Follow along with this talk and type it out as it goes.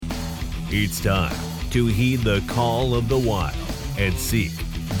It's time to heed the call of the wild and seek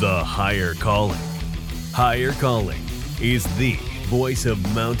the higher calling. Higher Calling is the voice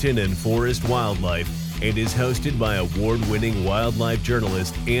of mountain and forest wildlife and is hosted by award-winning wildlife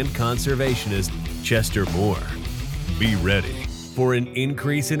journalist and conservationist Chester Moore. Be ready for an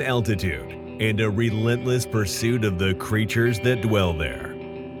increase in altitude and a relentless pursuit of the creatures that dwell there.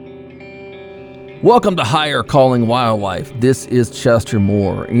 Welcome to Higher Calling Wildlife. This is Chester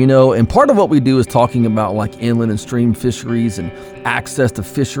Moore. And part of what we do is talking about like inland and stream fisheries and access to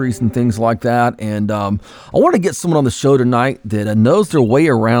fisheries and things like that. And I want to get someone on the show tonight that knows their way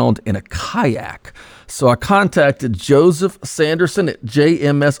around in a kayak. So I contacted Joseph Sanderson at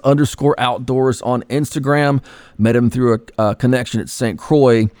JMS_outdoors on Instagram, met him through a connection at St.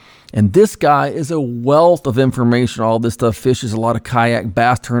 Croix. And this guy is a wealth of information. All this stuff, fishes a lot of kayak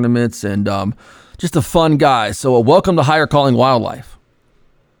bass tournaments, and just a fun guy. So welcome to Higher Calling Wildlife.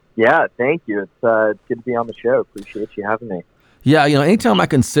 Yeah, thank you. It's good to be on the show. Appreciate you having me. Yeah, anytime I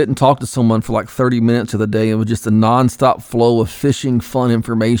can sit and talk to someone for like 30 minutes of the day and with just a nonstop flow of fishing, fun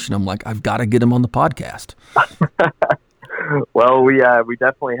information, I'm like, I've got to get him on the podcast. Well, we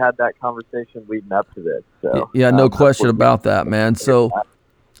definitely had that conversation leading up to this. So yeah, no question about that, man. So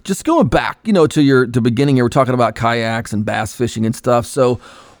just going back, to the beginning, you were talking about kayaks and bass fishing and stuff. So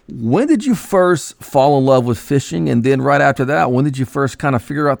when did you first fall in love with fishing? And then right after that, when did you first kind of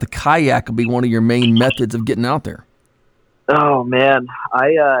figure out the kayak would be one of your main methods of getting out there? Oh, man.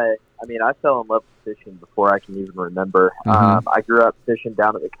 I fell in love with fishing before I can even remember. Mm-hmm. I grew up fishing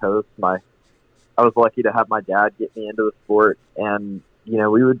down at the coast. I was lucky to have my dad get me into the sport. And,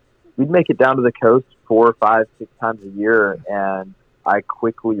 we'd make it down to the coast 4, 5, 6 times a year. And I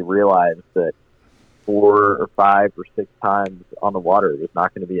quickly realized that 4 or 5 or 6 times on the water was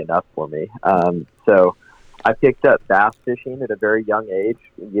not going to be enough for me. So I picked up bass fishing at a very young age.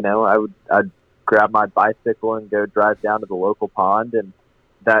 I'd grab my bicycle and go drive down to the local pond, and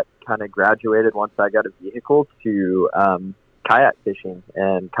that kind of graduated once I got a vehicle to kayak fishing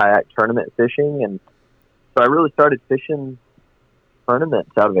and kayak tournament fishing. And so I really started fishing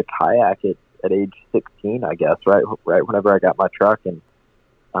tournaments out of a kayak at age 16, I guess, right whenever I got my truck. And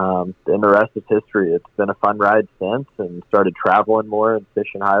the rest is history. It's been a fun ride since, and started traveling more and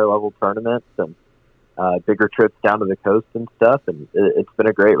fishing higher level tournaments and bigger trips down to the coast and stuff. And it's been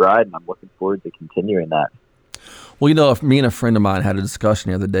a great ride, and I'm looking forward to continuing that. Well, me and a friend of mine had a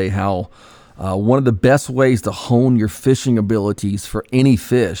discussion the other day how one of the best ways to hone your fishing abilities for any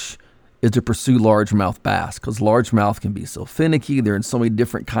fish is to pursue largemouth bass, because largemouth can be so finicky. They're in so many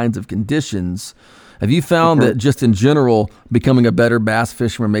different kinds of conditions. Have you found that just in general, becoming a better bass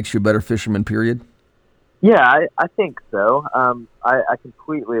fisherman makes you a better fisherman, period? Yeah, I think so. I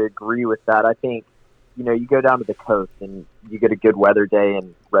completely agree with that. I think, you go down to the coast and you get a good weather day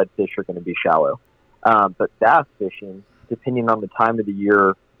and redfish are going to be shallow. But bass fishing, depending on the time of the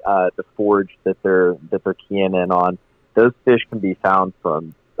year, the forage that they're keying in on, those fish can be found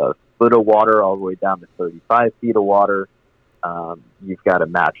from a foot of water all the way down to 35 feet of water. You've got to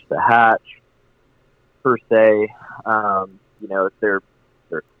match the hatch, per se. If they're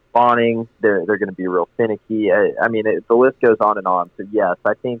spawning, they're going to be real finicky. The list goes on and on. So yes,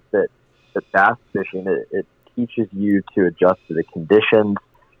 I think that bass fishing, it teaches you to adjust to the conditions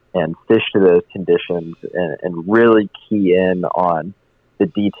and fish to those conditions and really key in on the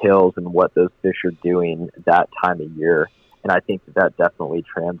details and what those fish are doing that time of year. And I think that definitely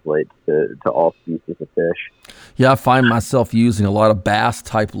translates to all species of fish. Yeah, I find myself using a lot of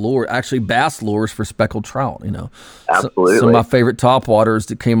bass-type lure, actually bass lures for speckled trout, Absolutely. Some of my favorite topwaters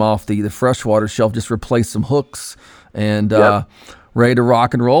that came off the freshwater shelf just replaced some hooks and ready to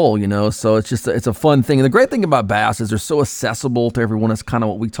rock and roll, So it's a fun thing. And the great thing about bass is they're so accessible to everyone. It's kind of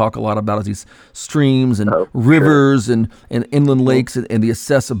what we talk a lot about is these streams and rivers and inland lakes and the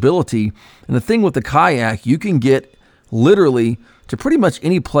accessibility. And the thing with the kayak, you can get literally to pretty much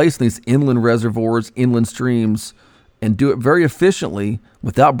any place in these inland reservoirs, inland streams, and do it very efficiently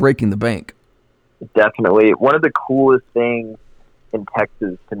without breaking the bank. Definitely. One of the coolest things in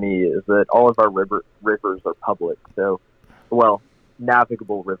Texas to me is that all of our rivers are public. So,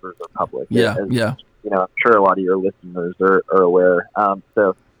 navigable rivers are public. Yeah. I'm sure a lot of your listeners are aware.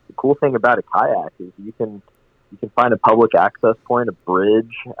 So the cool thing about a kayak is you can find a public access point, a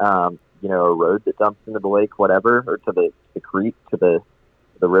bridge, a road that dumps into the lake, whatever, or to the creek, to the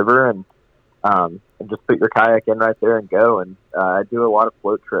river, and just put your kayak in right there and go. And I do a lot of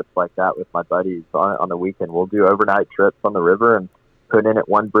float trips like that with my buddies on the weekend. We'll do overnight trips on the river and put in at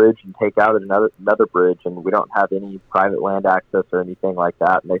one bridge and take out at another bridge, and we don't have any private land access or anything like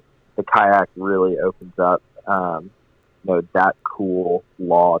that. And the kayak really opens up that cool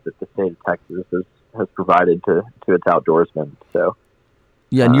law that the state of Texas has provided to its outdoorsmen. So.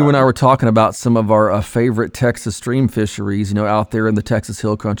 Yeah, and you and I were talking about some of our favorite Texas stream fisheries, out there in the Texas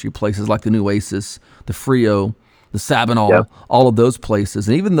Hill Country, places like the Nueces, the Frio, the Sabinal, all of those places.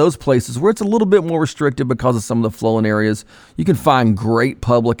 And even those places where it's a little bit more restricted because of some of the flowing areas, you can find great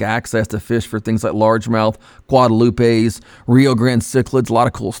public access to fish for things like largemouth, Guadalupes, Rio Grande cichlids, a lot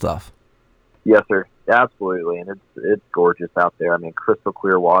of cool stuff. Yes, sir. Absolutely. And it's gorgeous out there. I mean, crystal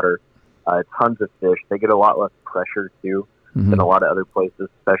clear water, tons of fish. They get a lot less pressure, too, than a lot of other places,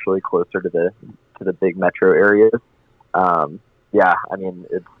 especially closer to the big metro areas. Yeah, I mean,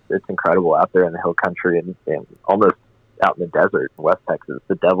 it's incredible out there in the hill country and almost out in the desert in West Texas.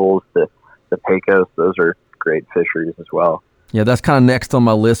 The Devils, the Pecos, those are great fisheries as well. Yeah, that's kind of next on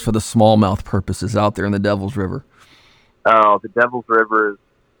my list for the smallmouth purposes out there in the Devil's River. Oh, the Devil's River is,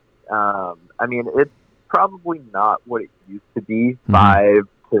 I mean, it's probably not what it used to be 5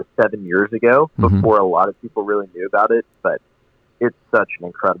 to 7 years ago before a lot of people really knew about it, but it's such an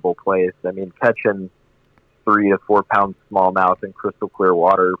incredible place. I mean, catching 3 to 4 pound smallmouth in crystal clear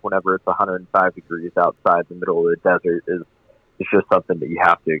water whenever it's 105 degrees outside the middle of the desert is just something that you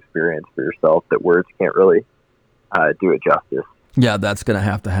have to experience for yourself that words can't really do it justice. Yeah, that's going to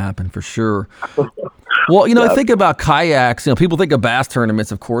have to happen for sure. Well, I think about kayaks. People think of bass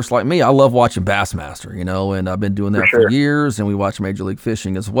tournaments, of course, like me. I love watching Bassmaster, and I've been doing that for years, and we watch Major League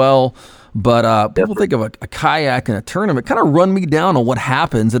Fishing as well. But people think of a kayak in a tournament. Kind of run me down on what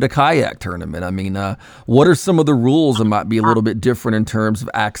happens at a kayak tournament. I mean, what are some of the rules that might be a little bit different in terms of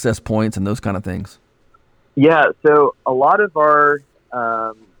access points and those kind of things? Yeah, so a lot of our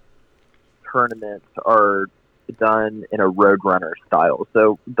tournaments are done in a roadrunner style.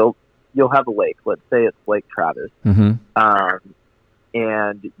 So you'll have a lake. Let's say it's Lake Travis.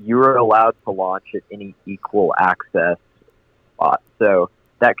 And you're allowed to launch at any equal access spot. So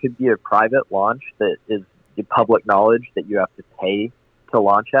that could be a private launch that is the public knowledge that you have to pay to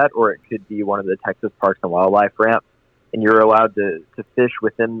launch at, or it could be one of the Texas Parks and Wildlife ramps, and you're allowed to fish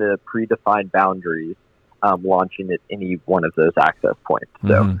within the predefined boundaries, launching at any one of those access points.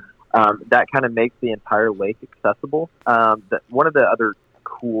 So that kind of makes the entire lake accessible. One of the other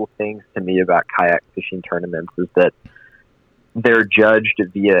cool things to me about kayak fishing tournaments is that they're judged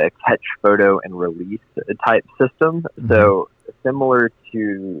via a catch, photo, and release type system. So similar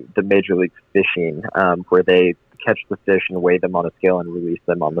to the Major League Fishing, where they catch the fish and weigh them on a scale and release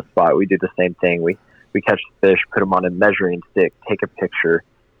them on the spot. We do the same thing. We catch the fish, put them on a measuring stick, take a picture,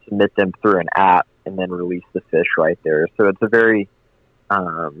 submit them through an app, and then release the fish right there. So it's a very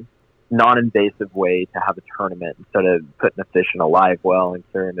non-invasive way to have a tournament instead of putting a fish in a live well and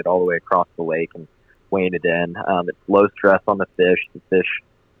carrying it all the way across the lake and weighing it in. It's low stress on the fish. The fish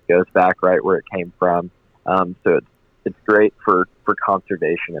goes back right where it came from. So it's great for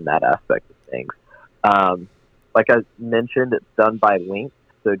conservation in that aspect of things. Like I mentioned, it's done by length.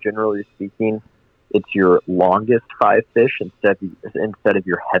 So generally speaking, it's your longest 5 fish instead of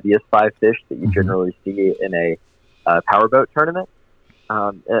your heaviest 5 fish that you generally see in a powerboat tournament.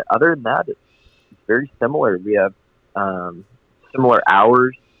 Other than that, it's very similar. We have similar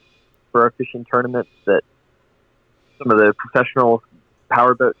hours for our fishing tournaments that some of the professional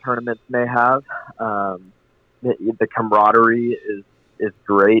powerboat tournaments may have. The camaraderie is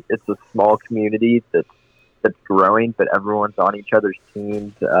great. It's a small community that's growing, but everyone's on each other's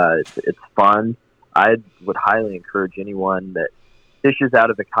teams. It's fun. I would highly encourage anyone that fishes out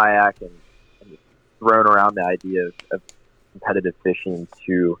of a kayak and is thrown around the idea of competitive fishing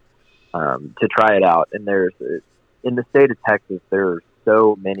to try it out. And in the state of Texas, there are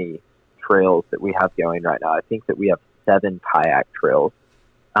so many trails that we have going right now. I think that we have 7 kayak trails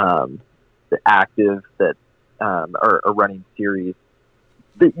active that are running series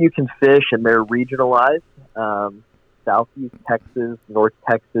that you can fish, and they're regionalized. Southeast Texas, North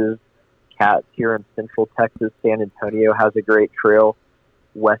Texas, Cats here in Central Texas, San Antonio has a great trail,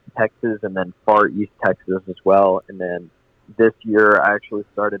 West Texas, and then Far East Texas as well. And then this year, I actually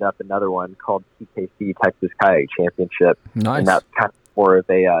started up another one called TKC, Texas Kayak Championship. Nice. And that's kind of more of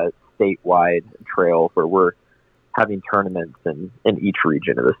a statewide trail where we're having tournaments in each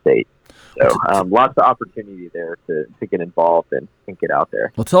region of the state. So lots of opportunity there to get involved and get out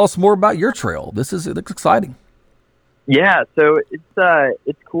there. Well, tell us more about your trail. It looks exciting. Yeah, so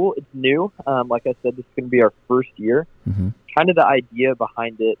it's cool. It's new. Like I said, this is going to be our first year. Kind of the idea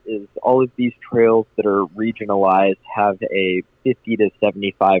behind it is all of these trails that are regionalized have a $50 to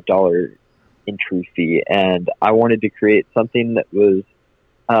 $75 entry fee, and I wanted to create something that was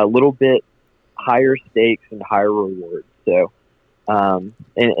a little bit higher stakes and higher rewards. So and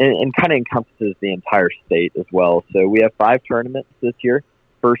kind of encompasses the entire state as well. So we have 5 tournaments this year.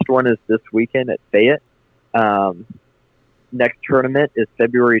 First one is this weekend at Fayette. Next tournament is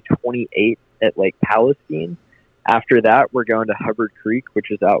February 28th at Lake Palestine. After that, we're going to Hubbard Creek,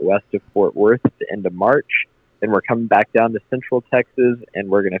 which is out west of Fort Worth, at the end of March. Then we're coming back down to Central Texas, and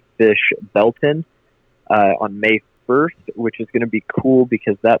we're going to fish Belton on May 1st, which is going to be cool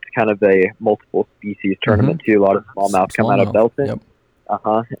because that's kind of a multiple species tournament too. A lot of smallmouth come out of Belton. Yep.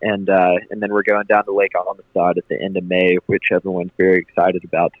 And then we're going down to Lake Amistad at the end of May, which everyone's very excited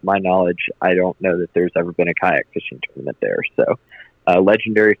about. To my knowledge, I don't know that there's ever been a kayak fishing tournament there. So,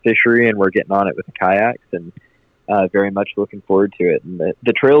 legendary fishery, and we're getting on it with the kayaks, and very much looking forward to it. And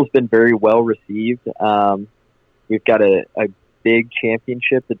the trail's been very well received. We've got a big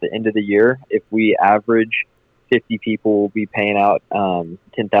championship at the end of the year. If we average 50 people, will be paying out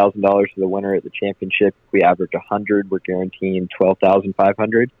 $10,000 for the winner at the championship. If we average 100, we're guaranteeing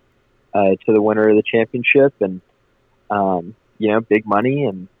 $12,500 to the winner of the championship, and big money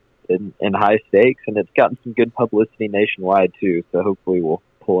and high stakes, and it's gotten some good publicity nationwide too. So hopefully we'll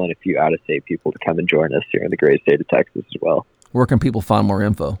pull in a few out-of-state people to come and join us here in the great state of Texas as well. Where can people find more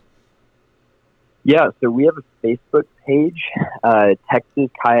info? Yeah, so we have a Facebook page, Texas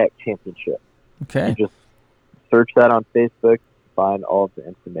Kayak Championship. Okay. You just search that on Facebook, find all of the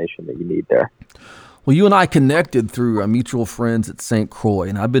information that you need there. Well, you and I connected through mutual friends at St. Croix,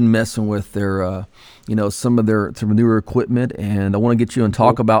 and I've been messing with their, some of their newer equipment, and I want to get you and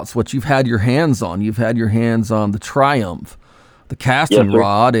talk about what you've had your hands on. You've had your hands on the Triumph, the casting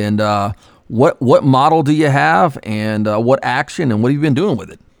rod, and what model do you have, and what action, and what have you been doing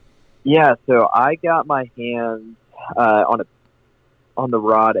with it? Yeah, so I got my hands on the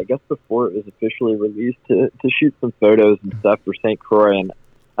rod, I guess before it was officially released, to shoot some photos and stuff for St. Croix. And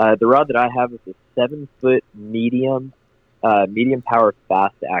the rod that I have is a 7-foot medium power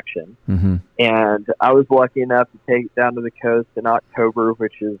fast action. Mm-hmm. And I was lucky enough to take it down to the coast in October,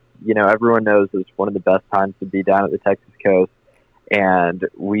 which is, everyone knows is one of the best times to be down at the Texas coast. And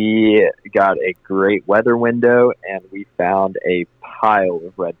we got a great weather window, and we found a pile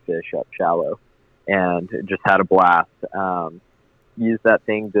of redfish up shallow and just had a blast. Use that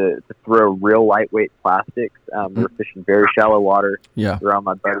thing to throw real lightweight plastics. We were fishing very shallow water. Yeah. We're on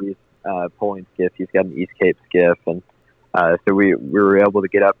my buddy's pulling skiff. He's got an East Cape skiff, and so we were able to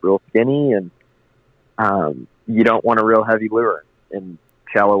get up real skinny. And you don't want a real heavy lure in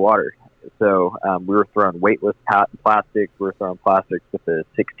shallow water, so we were throwing weightless plastics. We were throwing plastics with a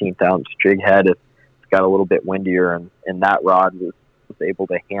 16th ounce jig head. It's got a little bit windier, and that rod was able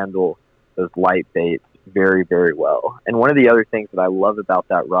to handle those light baits very, very well. And one of the other things that I love about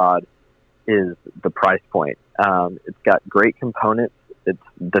that rod is the price point. It's got great components. The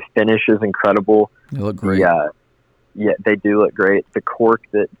finish is incredible. They look great. Yeah, they do look great. The cork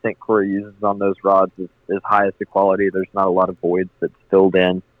that St. Croix uses on those rods is highest quality. There's not a lot of voids that's filled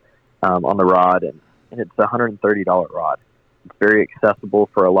in on the rod, and it's a $130 rod. It's very accessible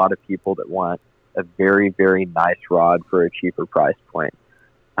for a lot of people that want a very, very nice rod for a cheaper price point.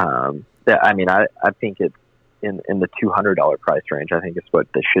 I think it's in the $200 price range. I think it's what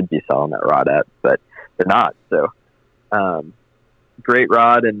they should be selling that rod at, but they're not. So, great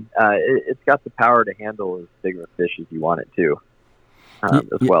rod, and it's got the power to handle as big of a fish as you want it to,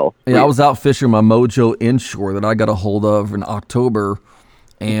 as well. Yeah, I was out fishing my Mojo inshore that I got a hold of in October,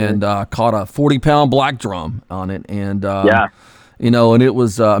 and caught a 40-pound black drum on it, and and it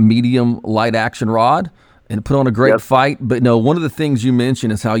was a medium light action rod. And put on a great fight. But no, one of the things you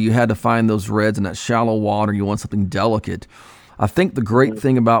mentioned is how you had to find those reds in that shallow water. You want something delicate. I think the great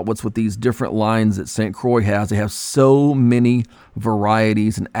thing about what's with these different lines that St. Croix has, they have so many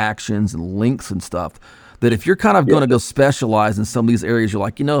varieties and actions and lengths and stuff that if you're kind of going to go specialize in some of these areas, you're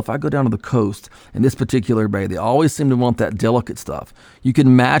like, if I go down to the coast in this particular bay, they always seem to want that delicate stuff. You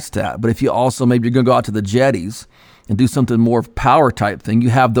can match that. But if you also, maybe you're going to go out to the jetties and do something more power type thing, you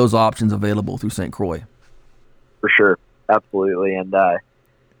have those options available through St. Croix. For sure. Absolutely. And, I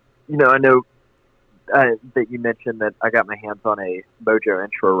know that you mentioned that I got my hands on a Mojo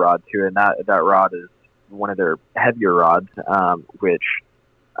inshore rod too, and that rod is one of their heavier rods, which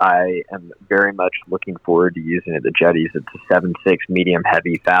I am very much looking forward to using at the jetties. It's a 7.6 medium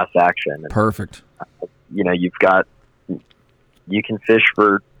heavy fast action. And, perfect. You can fish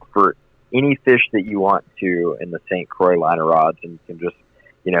for any fish that you want to in the St. Croix line of rods, and you can just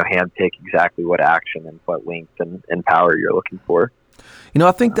hand pick exactly what action and what length and power you're looking for.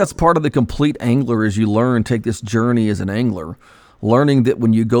 I think that's part of the complete angler is you take this journey as an angler, learning that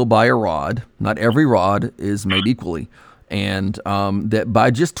when you go buy a rod, not every rod is made equally. And that by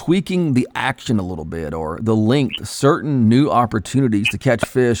just tweaking the action a little bit or the length, certain new opportunities to catch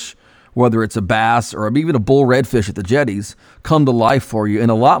fish, whether it's a bass or even a bull redfish at the jetties, come to life for you in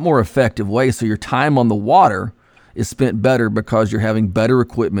a lot more effective way. So your time on the water is spent better because you're having better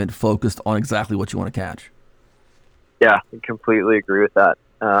equipment focused on exactly what you want to catch. Yeah, I completely agree with that.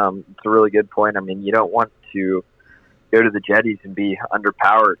 It's a really good point. I mean, you don't want to go to the jetties and be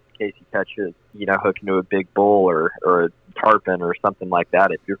underpowered in case you catch a, hook into a big bull or a tarpon or something like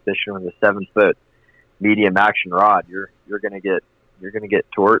that. If you're fishing with a 7-foot medium action rod, you're going to get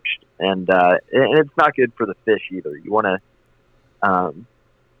torched, and it's not good for the fish either. You want to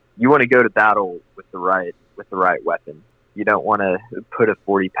go to battle with the right weapon. You don't want to put a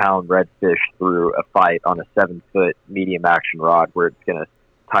 40-pound redfish through a fight on a 7-foot medium action rod where it's going to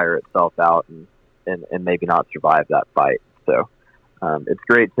tire itself out and maybe not survive that fight. So it's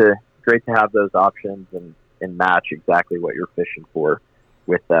great to have those options and match exactly what you're fishing for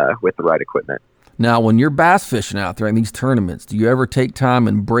with the right equipment. Now, when you're bass fishing out there in these tournaments, do you ever take time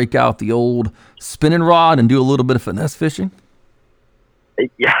and break out the old spinning rod and do a little bit of finesse fishing?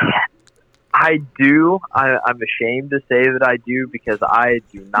 Yeah, I do. I'm ashamed to say that I do because I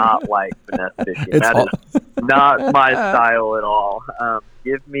do not like finesse fishing. That is not my style at all.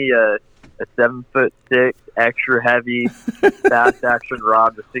 Give me a 7'6", extra heavy, fast action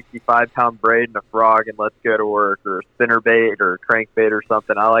rod with 65-pound braid and a frog, and let's go to work, or a spinnerbait or a crankbait or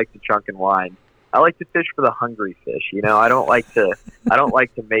something. I like to chunk and wind. I like to fish for the hungry fish. I don't like to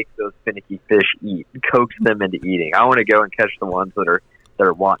make those finicky fish eat, coax them into eating. I want to go and catch the ones that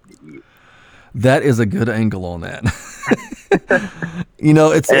are wanting to eat. That is a good angle on that.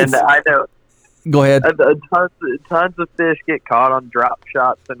 I know. Go ahead. Tons of fish get caught on drop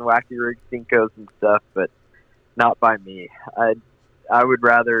shots and wacky rig Cincos and stuff, but not by me. I would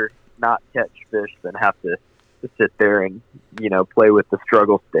rather not catch fish than have to sit there and play with the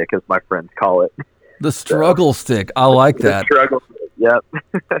struggle stick, as my friends call it. The struggle stick. I like that. The struggle stick. Yep.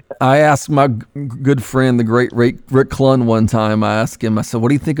 I asked my good friend, the great Rick Clunn, one time. I asked him, I said, "What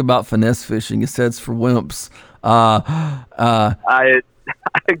do you think about finesse fishing?" He said, "It's for wimps." I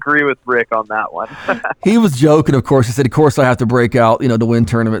agree with Rick on that one. He was joking, of course. He said, "Of course, I have to break out, to win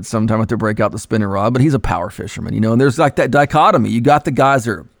tournaments. Sometime I have to break out the spinning rod." But he's a power fisherman, and there's like that dichotomy. You got the guys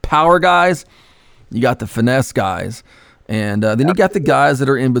that are power guys, you got the finesse guys, and then you got the guys that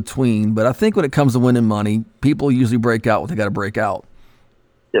are in between. But I think when it comes to winning money, people usually break out what they got to break out.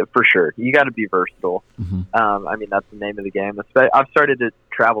 Yeah, for sure. You got to be versatile. Mm-hmm. I mean, that's the name of the game. I've started to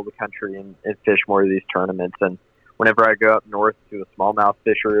travel the country and fish more of these tournaments, and whenever I go up north to a smallmouth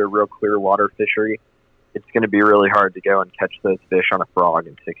fishery or real clear water fishery, it's going to be really hard to go and catch those fish on a frog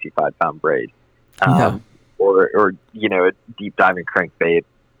and 65-pound braid, or a deep diving crankbait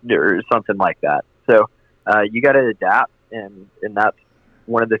or something like that. So you got to adapt, and that's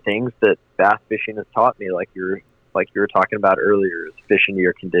one of the things that bass fishing has taught me. Like you were talking about earlier, is fishing to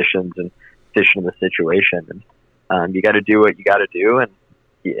your conditions and fishing the situation, and you got to do what you got to do, and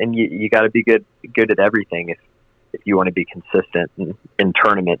you got to be good at everything if you want to be consistent in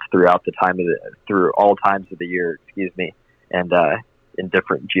tournaments through all times of the year, and in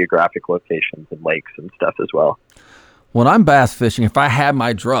different geographic locations and lakes and stuff as well. When I'm bass fishing, if I had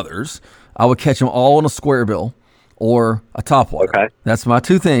my druthers, I would catch them all on a square bill or a topwater. Okay. That's my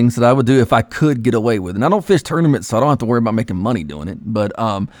two things that I would do if I could get away with it. And I don't fish tournaments, so I don't have to worry about making money doing it. But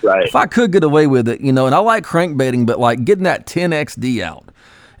if I could get away with it, and I like crankbaiting, but like getting that 10XD out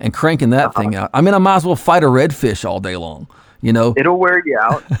and cranking that thing out. I mean, I might as well fight a redfish all day long, It'll wear you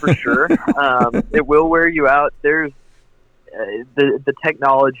out for sure. It will wear you out. There's the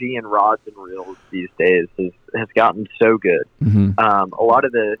technology in rods and reels these days has gotten so good. Mm-hmm. A lot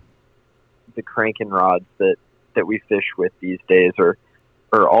of the cranking rods that we fish with these days are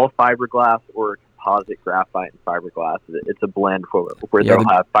all fiberglass or composite graphite and fiberglass. It's a blend where they'll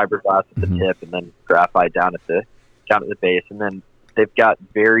have fiberglass at the tip and then graphite down at the base, and then they've got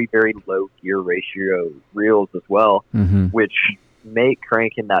very, very low gear ratio reels as well, which make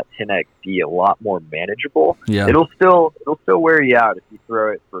cranking that 10XD a lot more manageable. Yeah. It'll still wear you out if you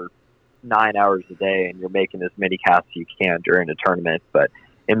throw it for 9 hours a day and you're making as many casts as you can during a tournament, but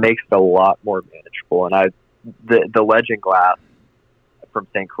it makes it a lot more manageable. And the Legend Glass from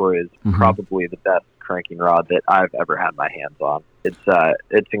St. Croix is probably the best cranking rod that I've ever had my hands on.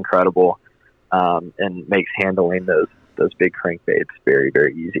 It's incredible, and makes handling those big crankbaits very,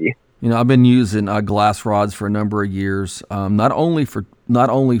 very easy. I've been using glass rods for a number of years, not only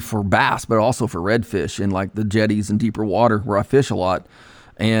for bass, but also for redfish in like the jetties and deeper water where I fish a lot.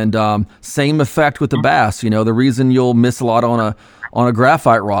 And same effect with the bass. The reason you'll miss a lot on a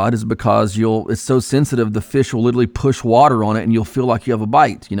graphite rod is because it's so sensitive, the fish will literally push water on it and you'll feel like you have a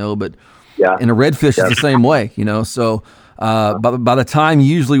bite, but in a redfish it's the same way, so by the time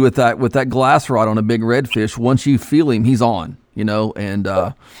usually with that glass rod on a big redfish, once you feel him, he's on, and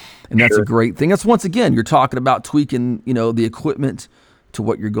that's a great thing. That's, once again, you're talking about tweaking, the equipment to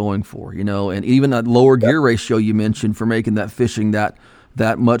what you're going for, and even that lower gear ratio you mentioned for making that fishing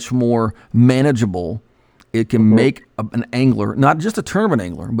that much more manageable. It can make an angler, not just a tournament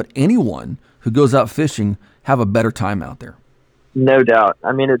angler, but anyone who goes out fishing, have a better time out there. No doubt.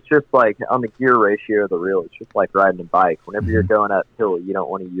 I mean, it's just like on the gear ratio of the reel, it's just like riding a bike. Whenever you're going uphill, you don't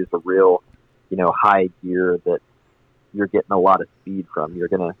want to use a real, high gear that you're getting a lot of speed from. You're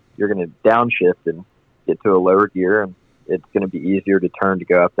gonna downshift and get to a lower gear, and it's going to be easier to turn to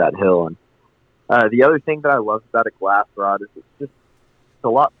go up that hill. And the other thing that I love about a glass rod is it's a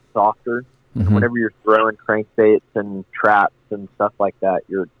lot softer. Mm-hmm. Whenever you're throwing crankbaits and traps and stuff like that,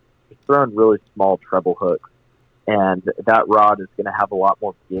 you're throwing really small treble hooks, and that rod is going to have a lot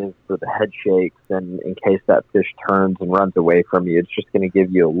more give for the head shakes, and in case that fish turns and runs away from you, it's just going to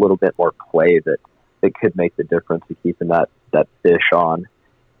give you a little bit more play that could make the difference of keeping that fish on,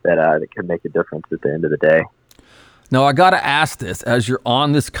 that could make a difference at the end of the day. Now, I got to ask this, as you're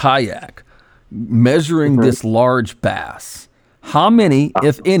on this kayak, measuring this large bass, how many,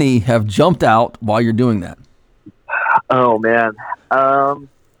 if any, have jumped out while you're doing that? Oh, man.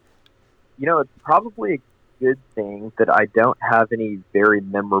 It's probably a good thing that I don't have any very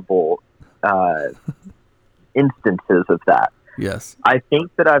memorable instances of that. Yes. I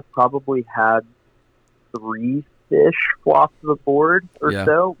think that I've probably had 3 fish flop the board or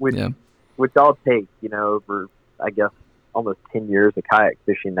so, which I'll take, over, I guess, almost 10 years of kayak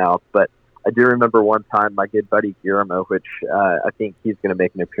fishing now. But I do remember one time my good buddy Guillermo, which I think he's going to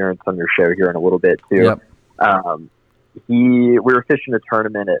make an appearance on your show here in a little bit too. Yep. We were fishing a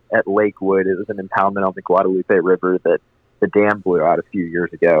tournament at Lakewood. It was an impoundment on the Guadalupe River that the dam blew out a few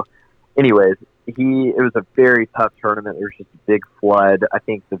years ago. Anyways, it was a very tough tournament. There was just a big flood. I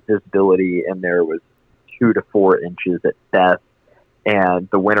think the visibility in there was 2 to 4 inches at best, and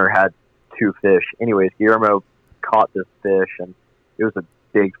the winner had 2 fish. Anyways, Guillermo caught this fish, and it was a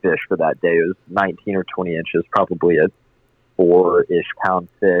big fish for that day. It was 19 or 20 inches, probably a 4-ish pound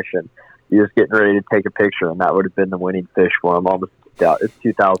fish, and he was getting ready to take a picture, and that would have been the winning fish for him. Almost it's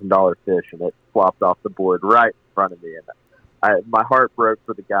 $2,000 fish, and it flopped off the board right in front of me, and my heart broke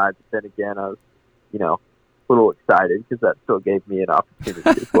for the guy. But then again, I was, a little excited because that still gave me an opportunity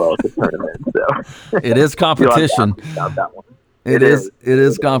as well at the tournament. So it is competition. That one. It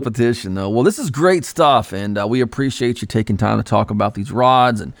is competition, though. Well, this is great stuff, and we appreciate you taking time to talk about these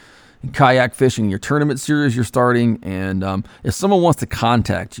rods and kayak fishing, your tournament series you're starting. And if someone wants to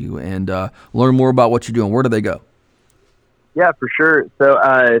contact you and learn more about what you're doing, where do they go? Yeah, for sure.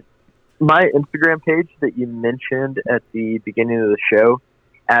 So my Instagram page that you mentioned at the beginning of the show,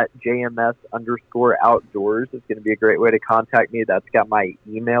 at JMS_outdoors, is going to be a great way to contact me. That's got my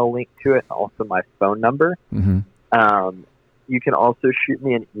email link to it and also my phone number. Mm-hmm. You can also shoot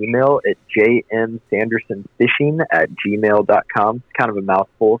me an email at jmsandersonfishing@gmail.com. It's kind of a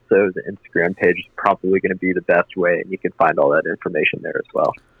mouthful, so the Instagram page is probably going to be the best way, and you can find all that information there as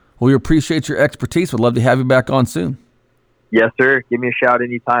well. Well, we appreciate your expertise. We'd love to have you back on soon. Yes, sir. Give me a shout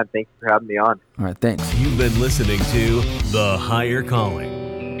anytime. Thank you for having me on. All right, thanks. You've been listening to The Higher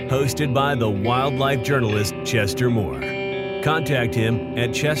Calling, hosted by the wildlife journalist Chester Moore. Contact him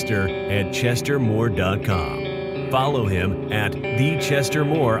at chester@chestermoore.com. Follow him at The Chester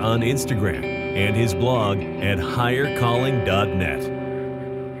Moore on Instagram and his blog at highercalling.net.